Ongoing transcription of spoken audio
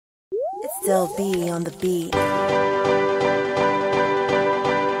Still be on the beat.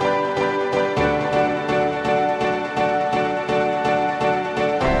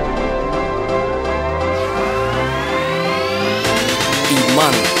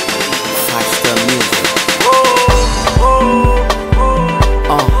 Money, 5-star music.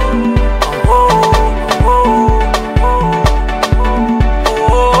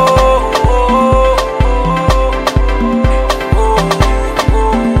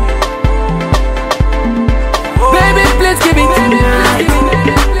 Baby, please give it.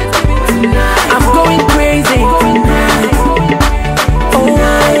 I'm going crazy. Oh,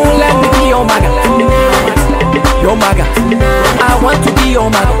 let me be your maga. Your maga. I want to be your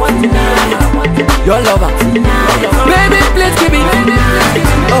maga. Your lover. Baby, please give it.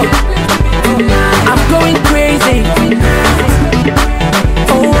 Oh, I'm going crazy.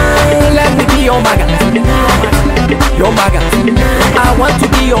 Oh, let me be your maga. Your maga. I want to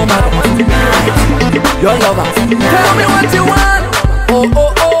be your maga. Your lover. Tell me what you want. Oh,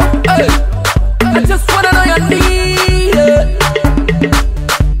 oh, oh, hey. I just wanna know your need.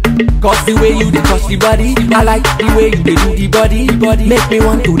 Cause the way you dey touch the body, I like the way you dey do the body. Make me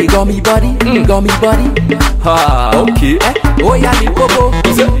want to the gummy body, gummy body. Okay. Oh yeah, Limpopo.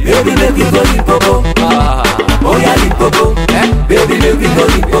 Baby, make me go Limpopo. Oh yeah, Limpopo. Baby, make me go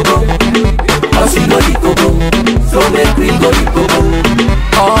Limpopo. Oh, she go Limpopo. So make me go Limpopo.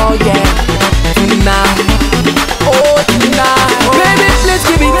 Oh yeah, tonight. Oh tonight. Baby, please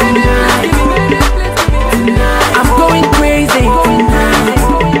give it. I'm going crazy.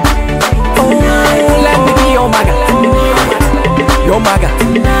 Your maga,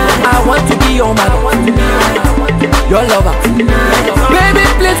 I want to be your maga. Your lover. Baby,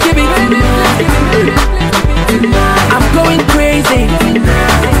 please give it. I'm going crazy.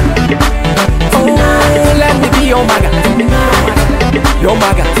 Oh, let me be your maga. Your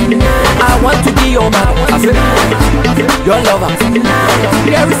maga. I want to be your maga. Your lover.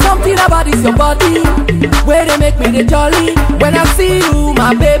 There is something about this your body where they make me the jolly. When I see you,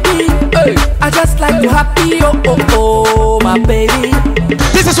 my baby, hey, I just like to happy. Oh, oh, oh, my baby.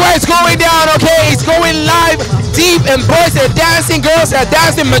 This is where it's going down, okay? It's going live, deep, and boys are dancing, girls are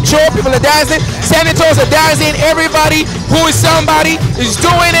dancing, mature people are dancing, senators are dancing, everybody who is somebody is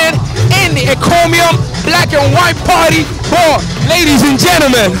doing it in the Encomium black and white party for, ladies and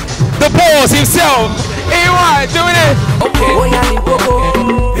gentlemen, the boss himself, AY, doing it. Okay. Oh yeah,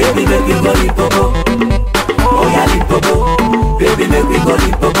 Limpopo, baby, make me go Limpopo. Oh yeah, Limpopo, baby, make me go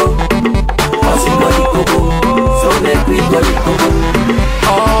Limpopo. Oh, she go Limpopo, so make me go Limpopo.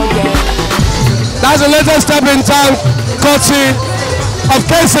 Oh yeah. That's the latest step in time, courtesy of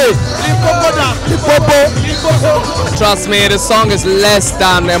Casey. Limpopo. Trust me, the song is less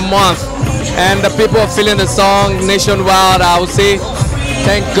than a month, and the people are feeling the song nationwide. I would say,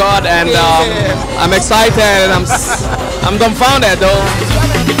 thank God, and I'm excited, and I'm dumbfounded though.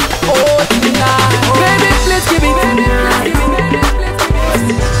 Oh, baby, please give it.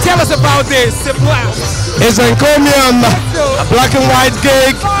 Tell us about this. It's Encomium, a black and white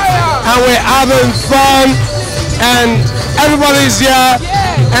gig, and we're having fun, and everybody's here,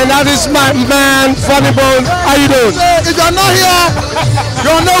 and that is my man, Funny Bone. How you doing? If you're not here,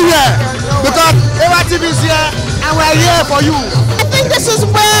 you're nowhere, because everything is here, and we're here for you. I think this is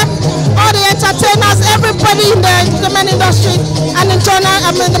where all the entertainers, everybody in the entertainment industry, and in general,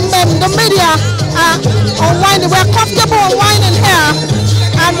 the media are unwinding. We're comfortable unwinding here,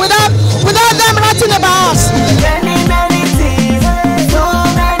 and without them writing about us. Many things, so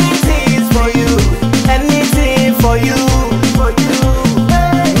many things for you, anything for you,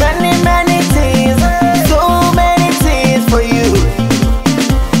 Many things, so many things for you.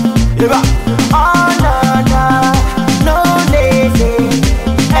 Oh no, lazy,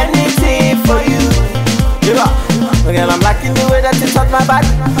 anything for you. Girl, I'm liking the way that you touch my body,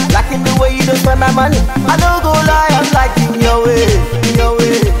 liking the way you don't spend my money. I don't go lie, I'm liking your way.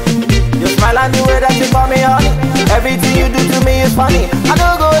 You smile and the way that you call me honey. Everything you do to me is funny. I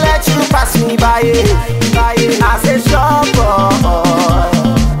don't go let you pass me by it. I say sure boy,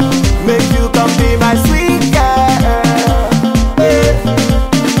 make you come be my sweet girl.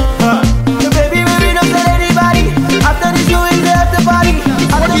 Baby, don't tell anybody. After this you will have the party.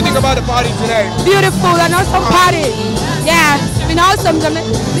 What do you think about the party today? Beautiful and awesome party. Yeah, it's been awesome.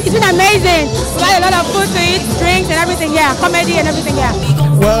 It's been amazing. We got a lot of food to eat, drinks and everything. Yeah, comedy and everything. Yeah.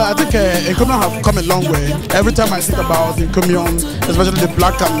 Well, I think Encomium have come a long way. Every time I think about Encomium, especially the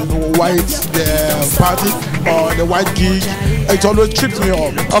black and white party or the white gig, it always trips me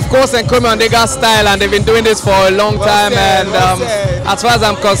up. Of course, Encomium, they got style, and they've been doing this for a long time, and as far as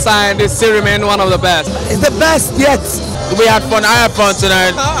I'm concerned, they still remain one of the best. It's the best yet. We had fun. I had fun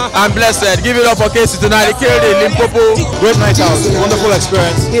tonight. I'm blessed. Give it up for Casey tonight. He killed it. Limpopo. Great night out. Wonderful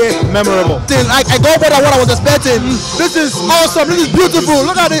experience. Yeah. Memorable. I got what I was expecting. This is awesome. This is beautiful.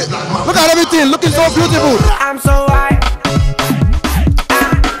 Look at it. Look at everything. Looking so beautiful. I'm so high.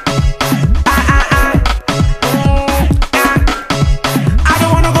 I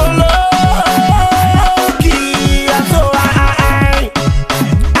don't wanna go low key. I'm so high.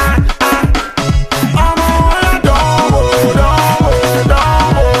 I'm on a double.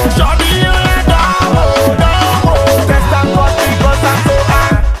 Shorty on a double. Test and cut because I'm so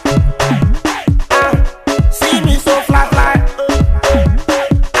high. See me so fly.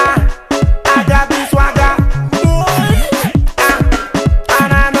 I got this swagger.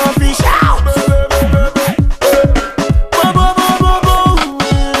 And I know fish out.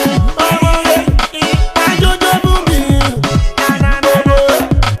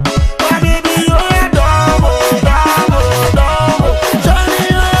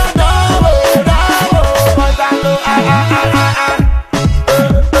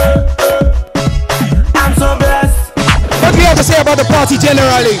 I'm so blessed. What do you have to say about the party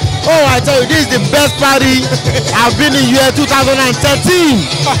generally? Oh, I tell you, this is the best party I've been in year 2013.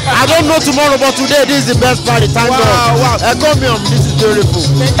 I don't know tomorrow, but today this is the best party. Thank God. Wow. Encomium, this is beautiful.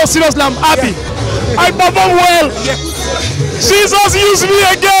 Oh, seriously, I'm happy. I perform well. Jesus used me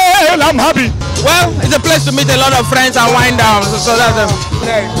again. I'm happy. Well, it's a place to meet a lot of friends and wind down. So that's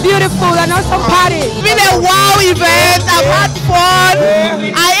Beautiful and awesome party. It's been a wow event. I've had fun.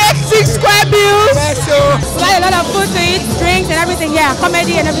 I ate 6 square meals. Like a lot of food to eat, drinks and everything here.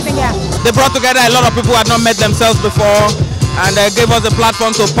 Comedy and everything here. They brought together a lot of people who had not met themselves before, and they gave us a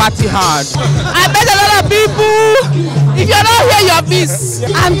platform to party hard. I met a lot of people. If you're not here, you're missed.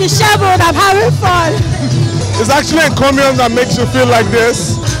 I'm disheveled. I'm having fun. It's actually Encomium that makes you feel like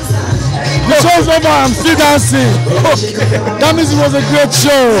this. The show's over, I'm still dancing. That means it was a great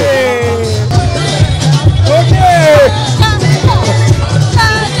show. Okay.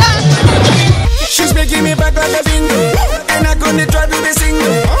 She's making me back like a bingo, and I couldn't try to be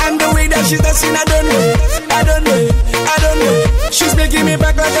single. And the way that she's dancing, I don't know. She's making me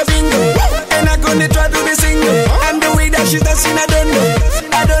back like a bingo, and I couldn't try to be single. And the way that she's dancing, I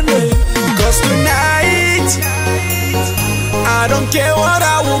don't know. Cause tonight, I don't care what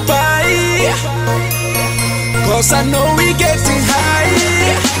I will buy, cause I know we getting high.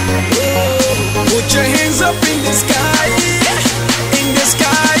 Put your hands up in the sky,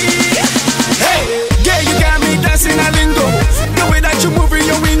 Hey, yeah, you got me dancing a lingo. The way that you move in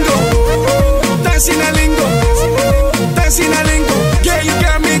your window, dancing a lingo. Yeah, you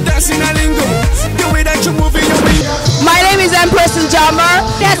got me dancing a lingo. The way that you move in your window. My name is Empress Njama.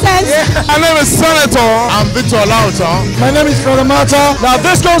 Yes. My name is Senator. I'm Victor Lauta. My name is Mata. Now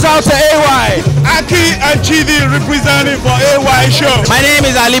this goes out to AY. Aki and Chidi representing for AY show. My name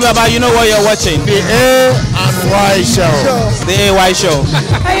is Ali Baba. You know what you're watching? The A and Y show. The AY show.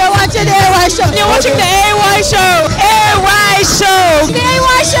 Hey, you're watching the AY show. You're watching the AY show. AY show. The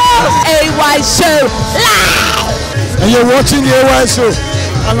AY show. AY show. Live. And you're watching the AY show.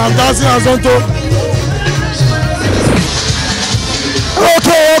 And I'm dancing as Zonto.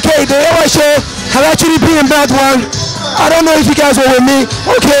 Okay, the AY show have actually been a bad one. I don't know if you guys were with me,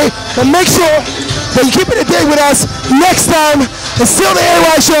 okay? But make sure that you keep it a day with us next time. And still the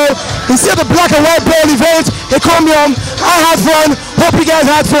AY show, and still the black and white ball event. Encomium. I had fun. Hope you guys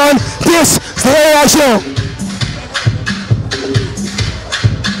had fun. This is the AY show.